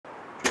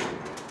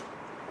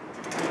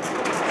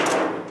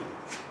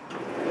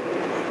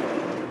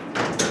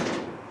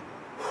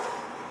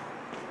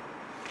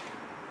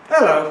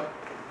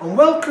and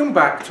welcome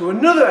back to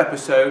another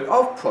episode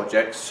of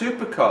Project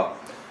Supercar,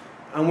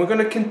 and we're going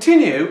to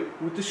continue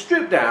with the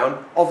strip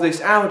down of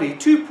this Audi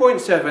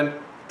 2.7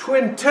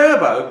 twin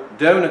turbo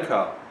donor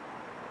car.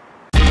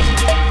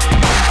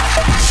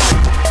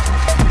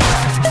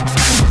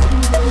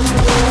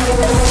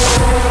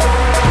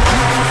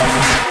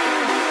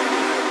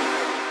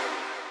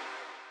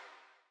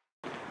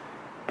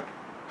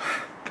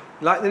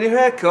 Like the new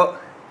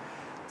haircut?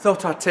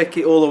 Thought I'd take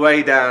it all the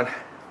way down.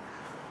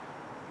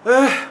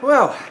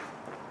 Well,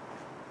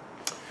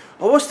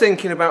 I was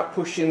thinking about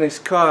pushing this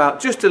car out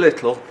just a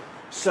little,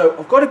 so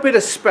I've got a bit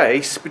of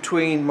space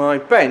between my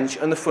bench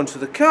and the front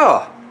of the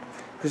car,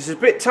 because it's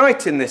a bit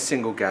tight in this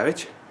single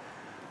garage.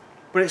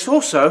 But it's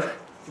also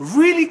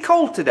really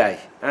cold today,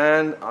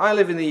 and I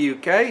live in the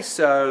UK,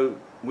 so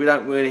we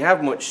don't really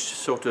have much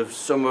sort of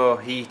summer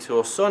heat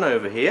or sun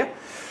over here.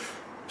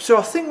 So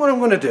I think what I'm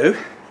going to do,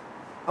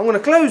 I'm going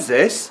to close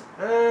this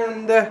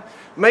and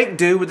make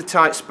do with the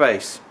tight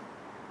space.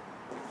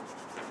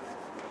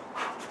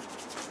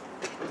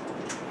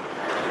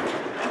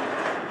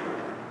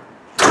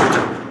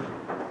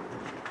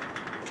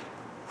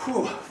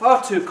 Whew,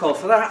 far too cold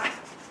for that.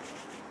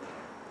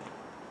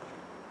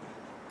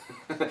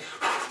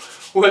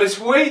 Well, it's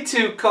way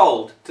too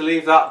cold to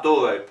leave that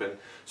door open,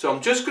 so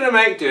I'm just going to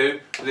make do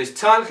with this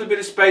tiny little bit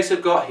of space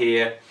I've got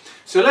here.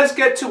 So let's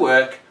get to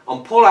work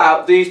and pull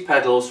out these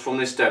pedals from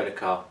this donor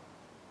car.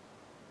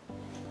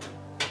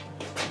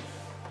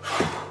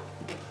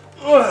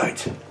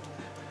 Right,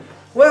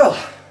 well,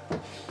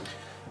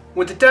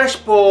 with the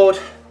dashboard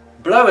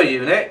blower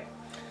unit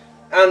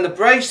and the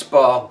brace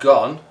bar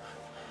gone,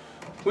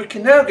 we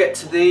can now get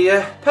to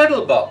the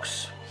pedal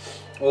box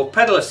or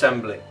pedal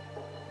assembly.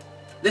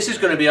 This is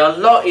going to be a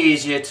lot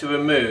easier to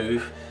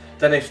remove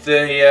than if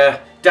the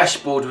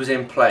dashboard was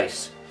in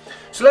place.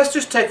 So let's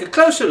just take a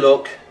closer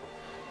look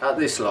at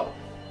this lot.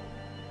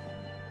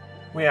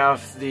 We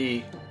have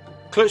the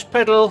clutch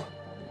pedal,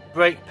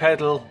 brake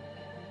pedal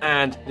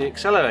and the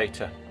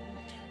accelerator.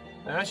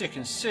 Now, as you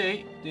can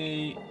see,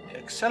 the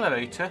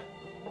accelerator,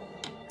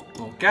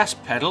 or gas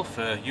pedal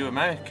for you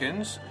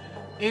Americans,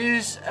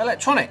 is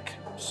electronic.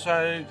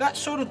 So that's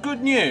sort of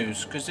good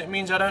news, because it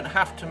means I don't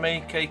have to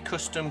make a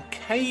custom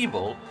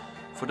cable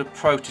for the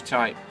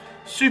prototype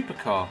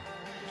supercar.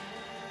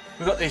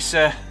 We've got this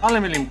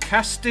aluminium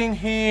casting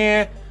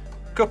here,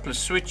 a couple of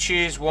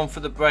switches, one for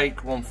the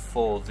brake, one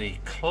for the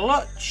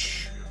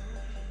clutch.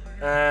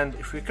 And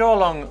if we go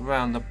along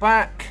around the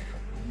back,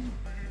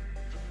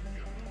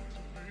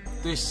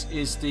 this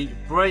is the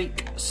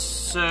brake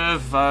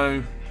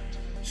servo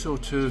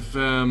sort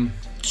of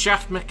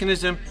shaft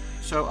mechanism.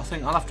 So I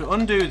think I'll have to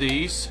undo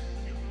these,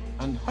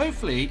 and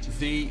hopefully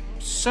the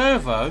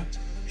servo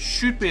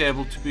should be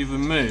able to be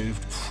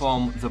removed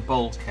from the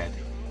bulkhead.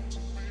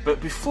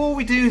 But before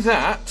we do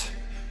that,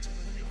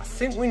 I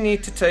think we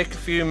need to take a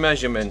few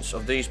measurements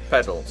of these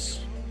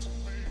pedals.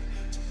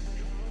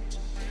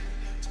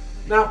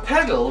 Now,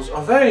 pedals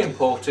are very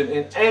important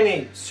in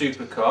any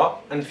supercar,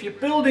 and if you're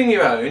building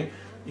your own,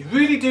 you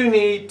really do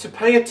need to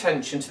pay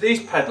attention to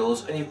these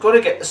pedals, and you've got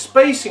to get the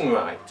spacing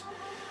right.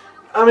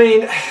 I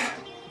mean,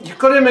 you've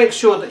got to make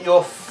sure that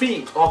your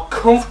feet are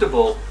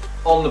comfortable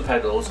on the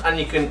pedals and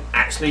you can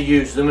actually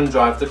use them and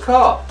drive the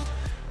car.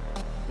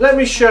 Let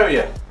me show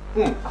you.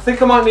 I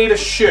think I might need a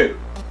shoe.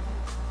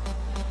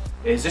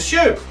 Here's a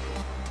shoe.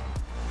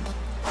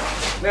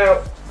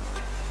 Now,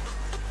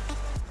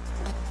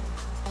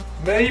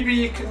 maybe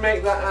you can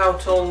make that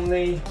out on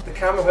the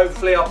camera.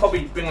 Hopefully, I'll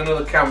probably bring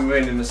another camera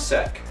in a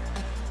sec.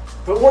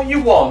 But what you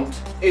want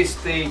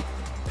is the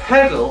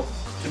pedal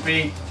to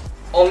be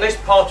on this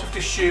part of the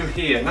shoe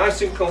here,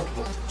 nice and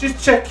comfortable.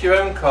 Just check your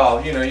own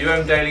car, you know, your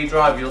own daily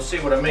drive, you'll see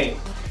what I mean.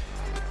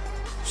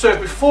 So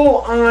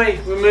before I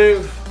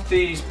remove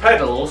these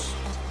pedals,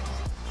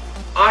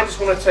 I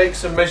just want to take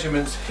some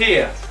measurements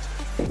here.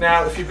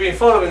 Now, if you've been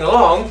following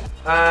along,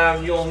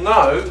 you'll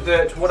know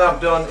that what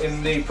I've done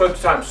in the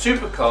prototype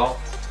supercar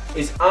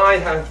is I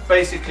have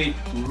basically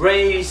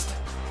raised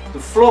the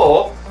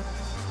floor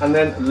and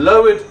then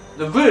lowered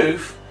the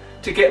roof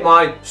to get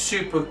my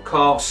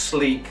supercar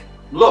sleek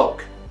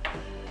look.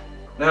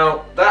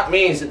 Now, that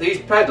means that these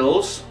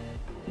pedals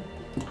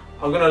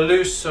are going to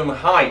lose some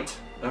height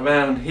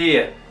around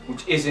here,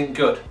 which isn't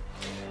good.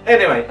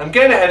 Anyway, I'm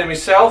getting ahead of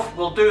myself.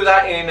 We'll do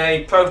that in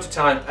a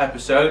prototype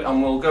episode,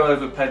 and we'll go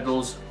over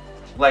pedals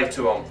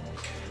later on.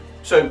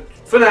 So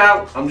for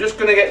now, I'm just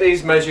going to get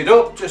these measured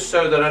up just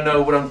so that I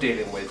know what I'm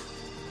dealing with.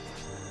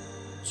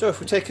 So if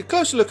we take a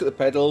closer look at the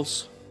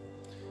pedals,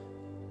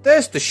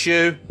 there's the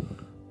shoe,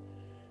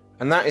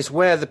 and that is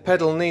where the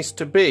pedal needs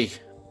to be.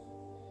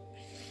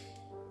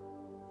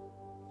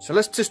 So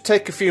let's just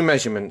take a few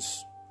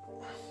measurements.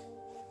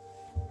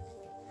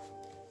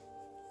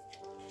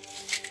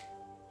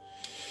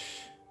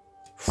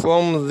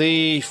 From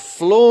the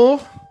floor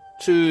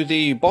to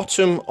the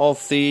bottom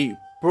of the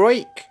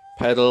brake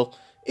pedal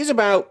is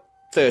about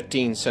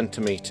 13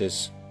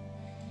 centimeters.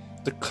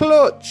 The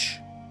clutch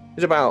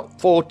is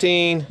about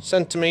 14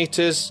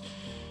 centimeters,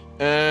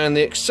 and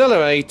the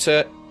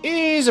accelerator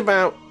is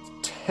about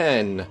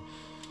Ep19.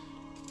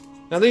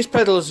 Now these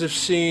pedals have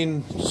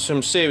seen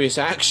some serious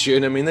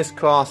action. I mean, this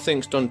car I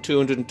think's done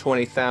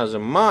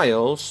 220,000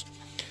 miles.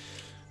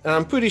 And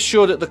I'm pretty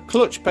sure that the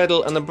clutch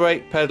pedal and the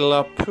brake pedal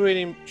are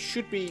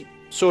should be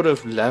sort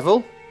of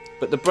level,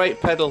 but the brake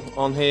pedal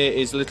on here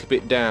is a little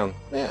bit down.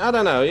 Yeah, I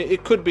don't know,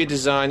 it could be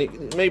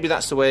design, maybe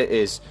that's the way it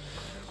is.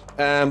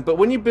 But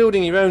when you're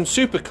building your own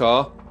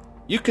supercar,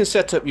 you can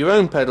set up your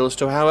own pedals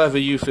to however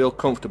you feel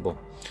comfortable.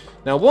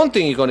 Now one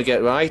thing you're going to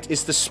get right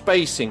is the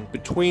spacing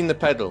between the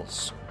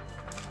pedals,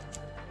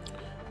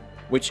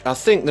 which I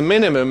think the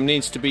minimum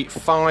needs to be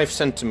 5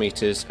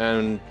 centimeters,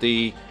 and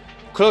the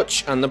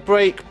clutch and the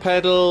brake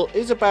pedal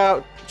is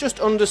about just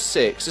under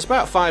 6. It's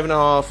about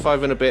 5.5,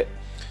 5 and a bit.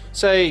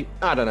 Say,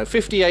 I don't know,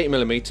 58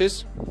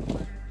 millimeters.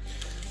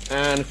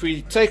 And if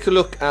we take a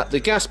look at the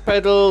gas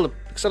pedal, the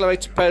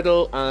accelerator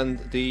pedal and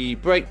the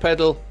brake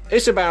pedal,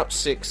 it's about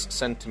 6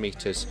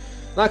 centimeters.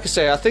 Like I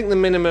say, I think the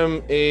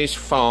minimum is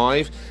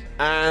 5,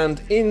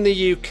 and in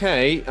the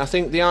UK I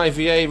think the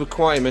IVA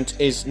requirement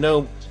is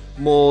no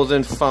more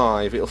than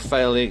 5. It'll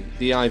fail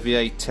the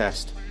IVA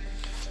test.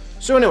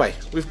 So anyway,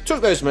 we've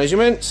took those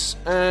measurements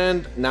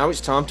and now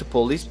it's time to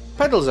pull these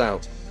pedals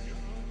out.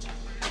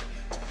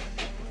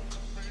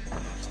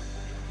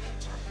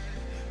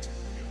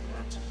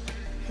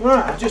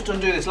 Right, I'll just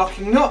undo this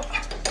locking nut.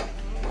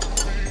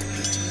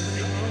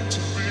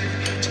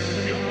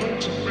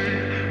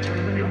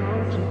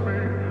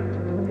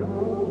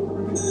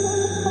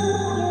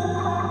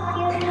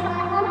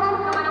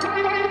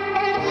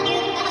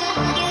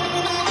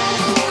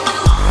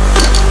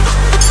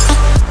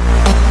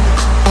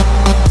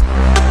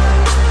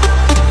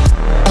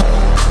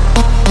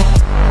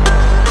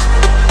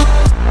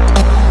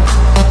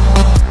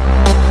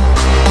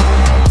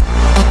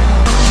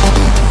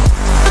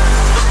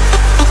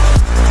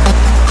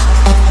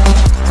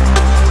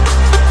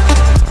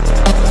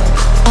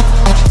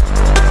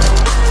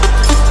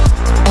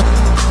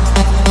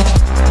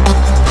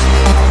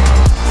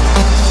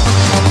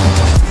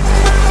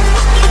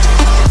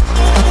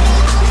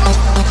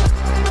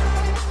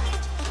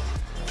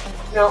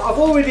 Now I've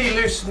already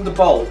loosened the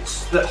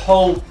bolts that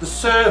hold the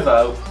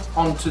servo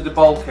onto the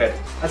bulkhead.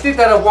 I did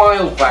that a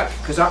while back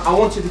because I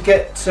wanted to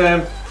get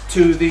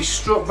to the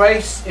strut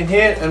base in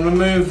here and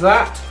remove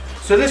that.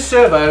 So this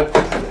servo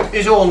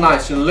is all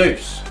nice and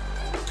loose.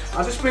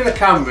 I'll just bring the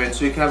camera in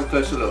so you can have a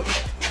closer look.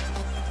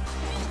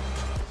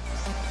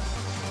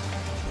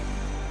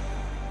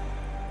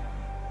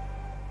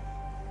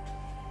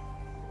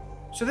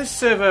 So this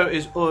servo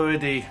is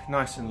already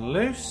nice and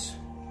loose.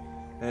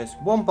 There's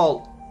one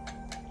bolt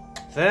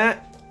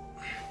there,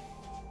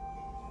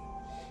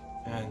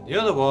 and the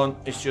other one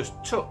is just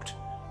tucked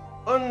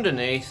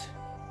underneath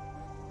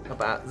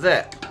about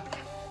there.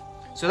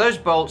 So those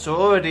bolts are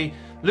already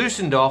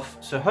loosened off,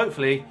 so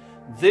hopefully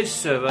this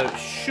servo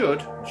should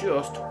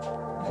just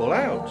pull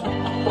out.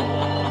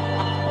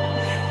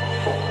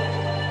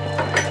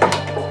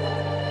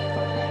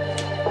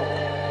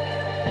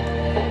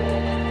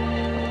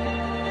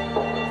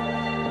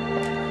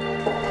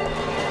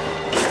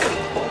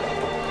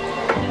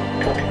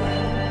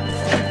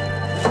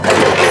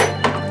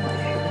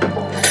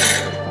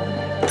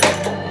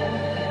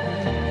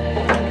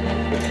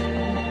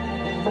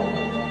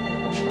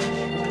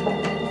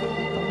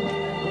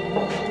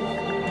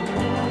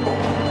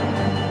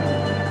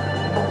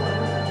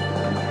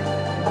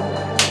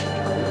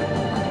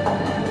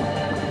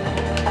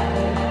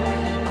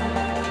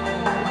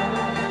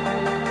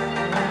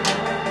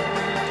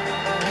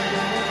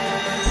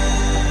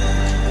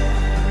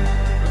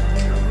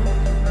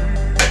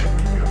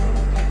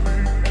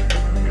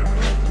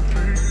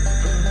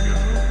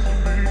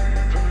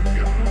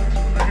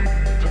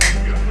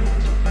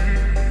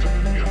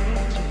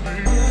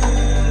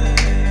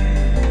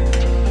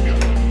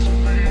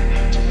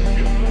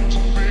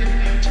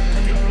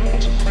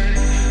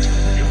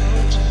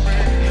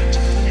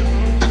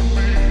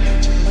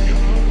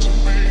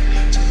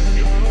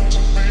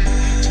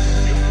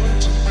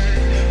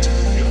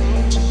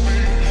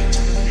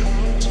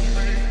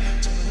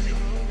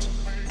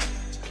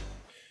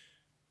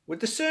 With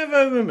the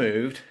servo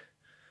removed,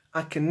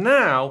 I can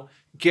now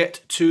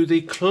get to the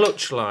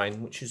clutch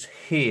line, which is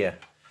here,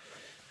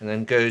 and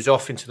then goes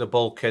off into the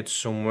bulkhead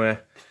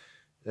somewhere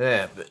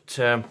there. But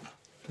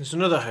there's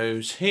another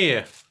hose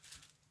here.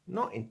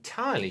 Not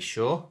entirely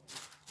sure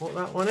what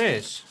that one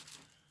is.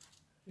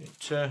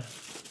 It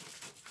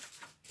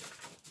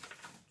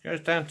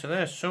goes down to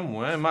there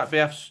somewhere. It might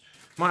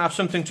have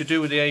something to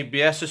do with the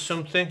ABS or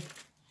something.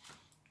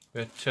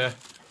 But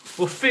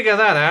we'll figure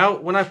that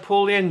out when I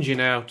pull the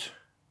engine out.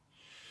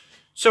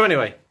 So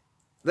anyway,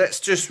 let's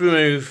just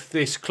remove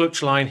this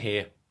clutch line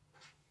here.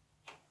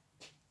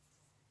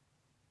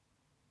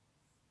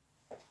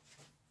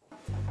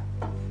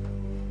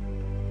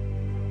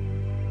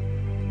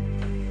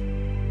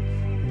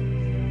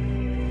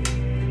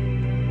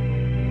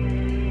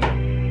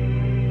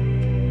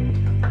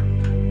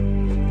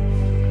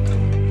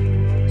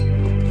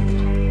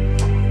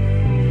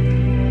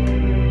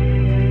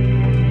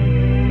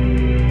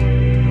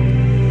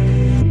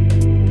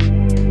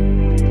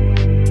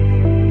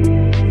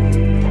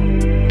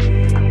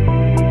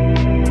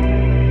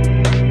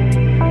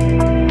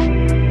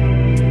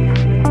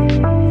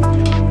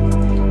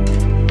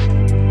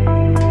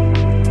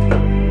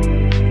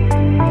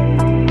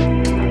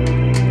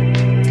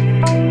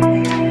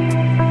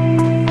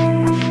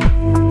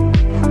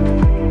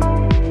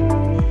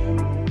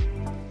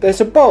 there's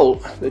a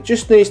bolt that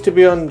just needs to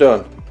be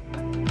undone.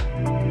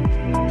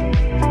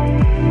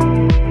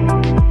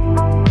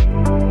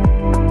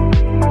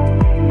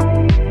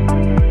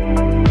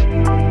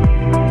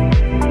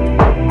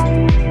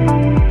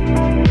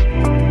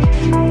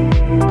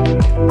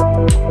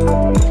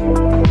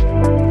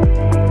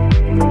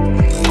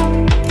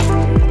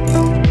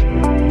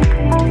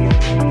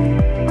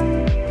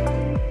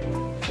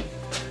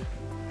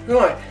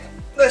 Right,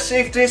 let's see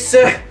if this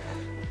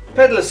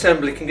pedal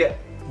assembly can get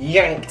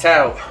yanked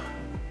out.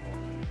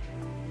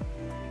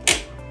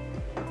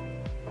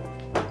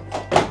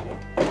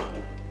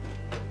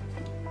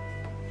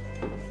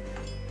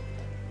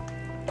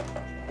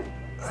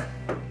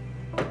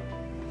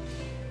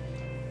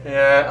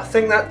 Yeah, I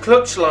think that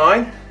clutch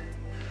line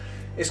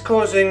is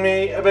causing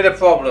me a bit of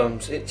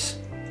problems.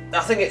 I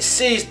think it's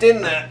seized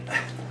in there.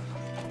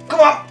 Come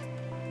on!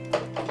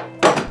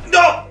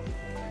 No!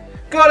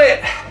 Got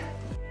it!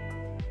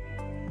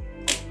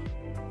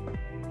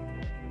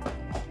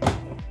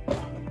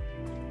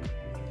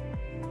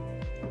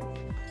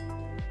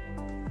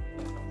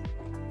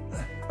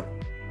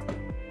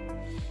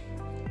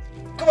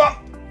 Come on!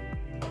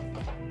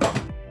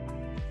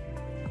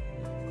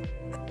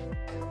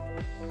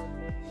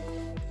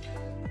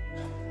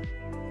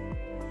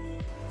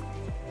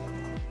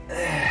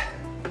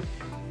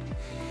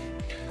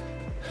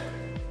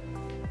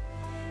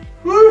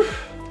 Woo!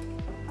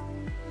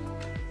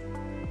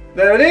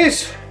 There it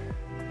is.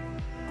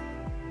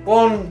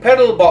 One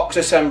pedal box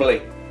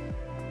assembly.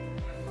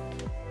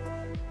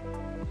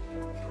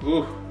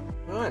 Ooh.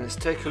 Right, let's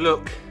take a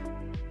look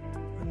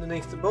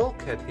underneath the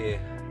bulkhead here.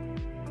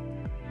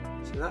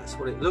 So that's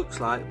what it looks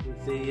like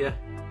with the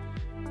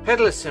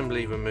pedal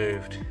assembly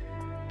removed.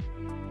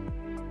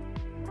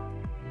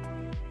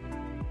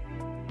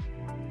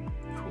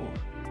 Ooh,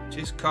 it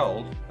is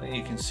cold. I think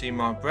you can see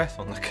my breath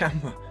on the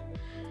camera.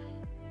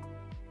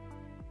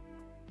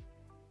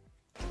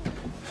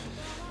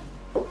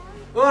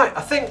 Right,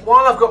 I think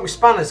while I've got my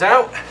spanners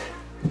out,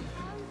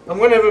 I'm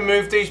going to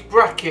remove these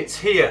brackets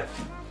here.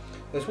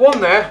 There's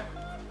one there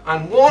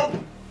and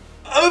one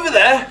over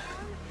there,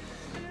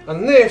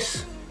 and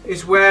this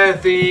is where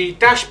the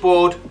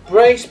dashboard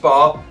brace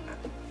bar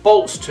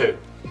bolts to.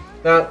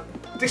 Now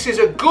this is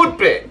a good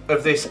bit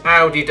of this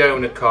Audi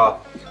donor car.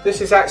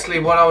 This is actually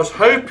what I was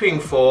hoping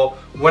for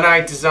when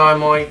I designed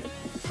my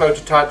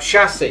prototype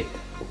chassis,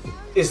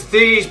 is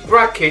these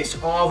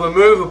brackets are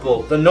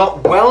removable. They're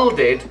not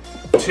welded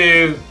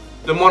to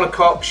the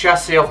monocoque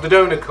chassis of the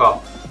donor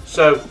car.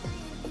 So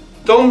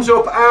thumbs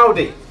up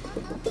Audi,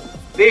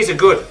 these are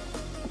good.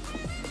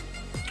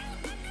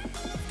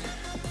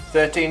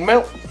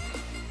 13mm.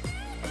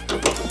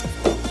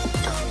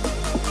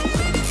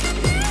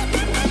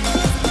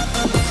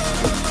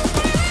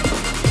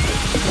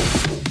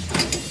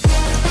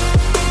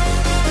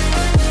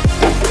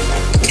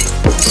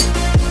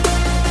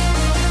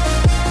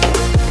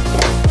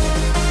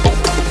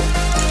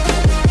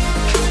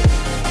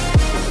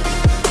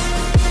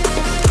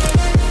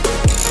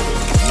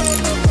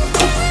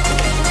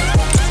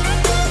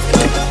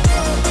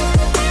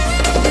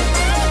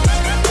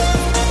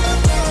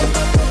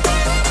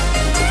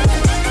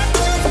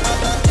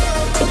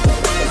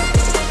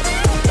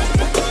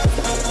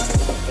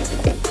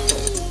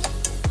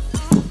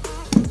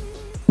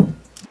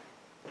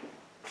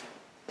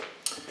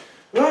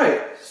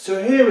 Right,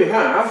 so here we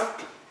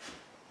have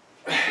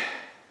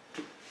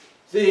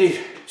the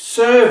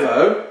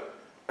servo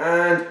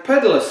and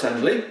pedal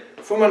assembly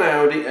from an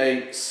Audi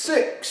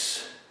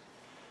A6,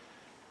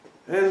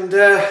 and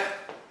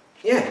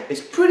yeah,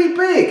 it's pretty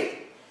big,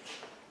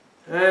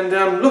 and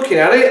I'm looking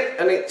at it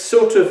and it's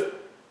sort of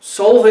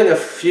solving a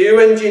few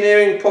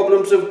engineering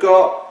problems I've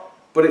got,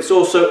 but it's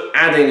also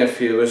adding a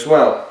few as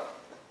well.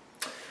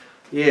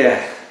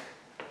 Yeah,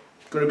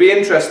 going to be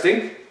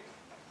interesting.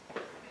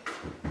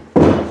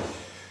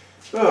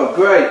 Oh,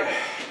 great.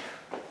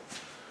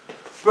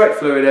 Brake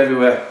fluid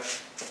everywhere.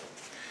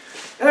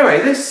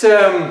 Anyway, this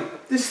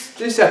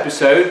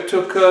episode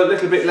took a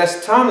little bit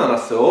less time than I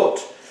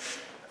thought.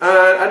 And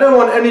I don't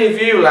want any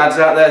of you lads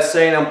out there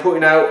saying I'm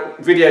putting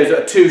out videos that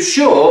are too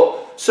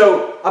short,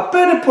 so I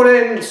better put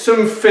in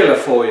some filler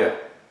for you.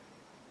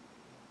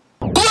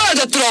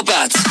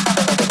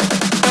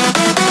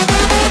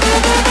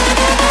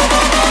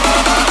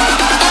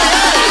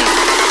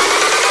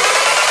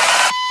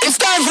 It's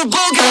time for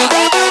Bulka.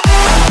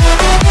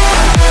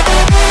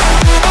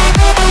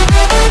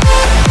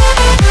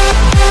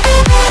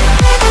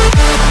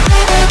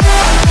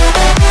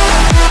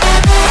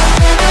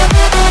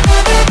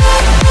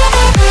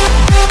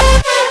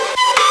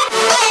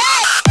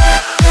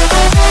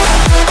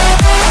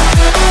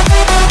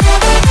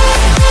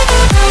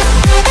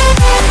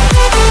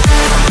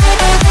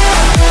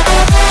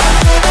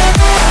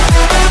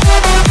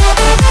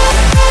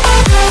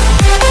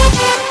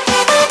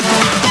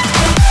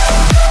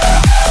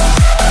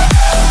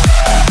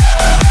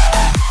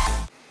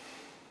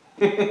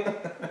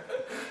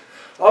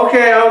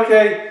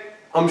 Okay,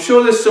 I'm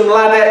sure there's some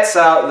ladettes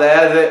out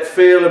there that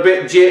feel a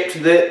bit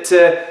gypped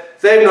that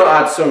they've not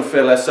had some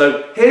filler.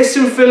 So here's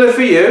some filler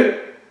for you.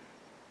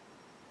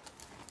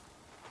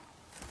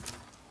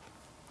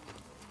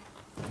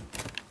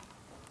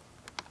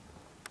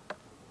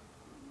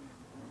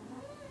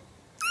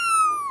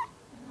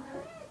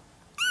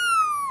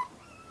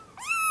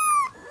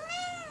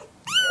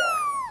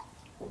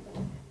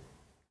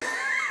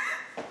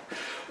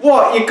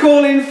 What, you're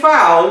calling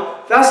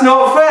foul? That's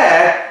not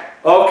fair.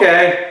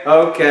 Okay,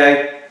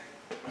 okay.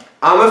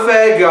 I'm a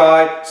fair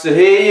guy, so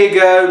here you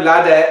go,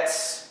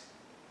 ladettes.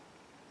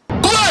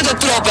 Blow the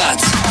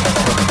trumpet!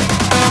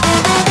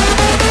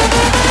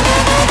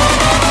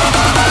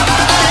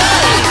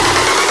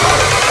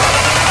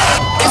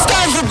 It's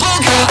time for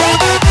poker!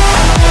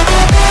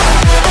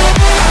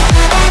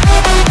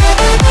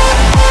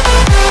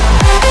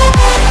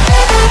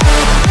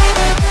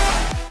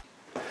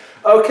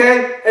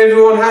 Okay,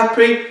 everyone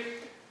happy?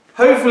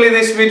 Hopefully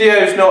this video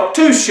is not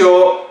too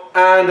short,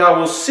 and I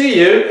will see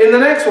you in the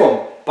next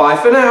one. Bye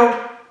for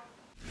now.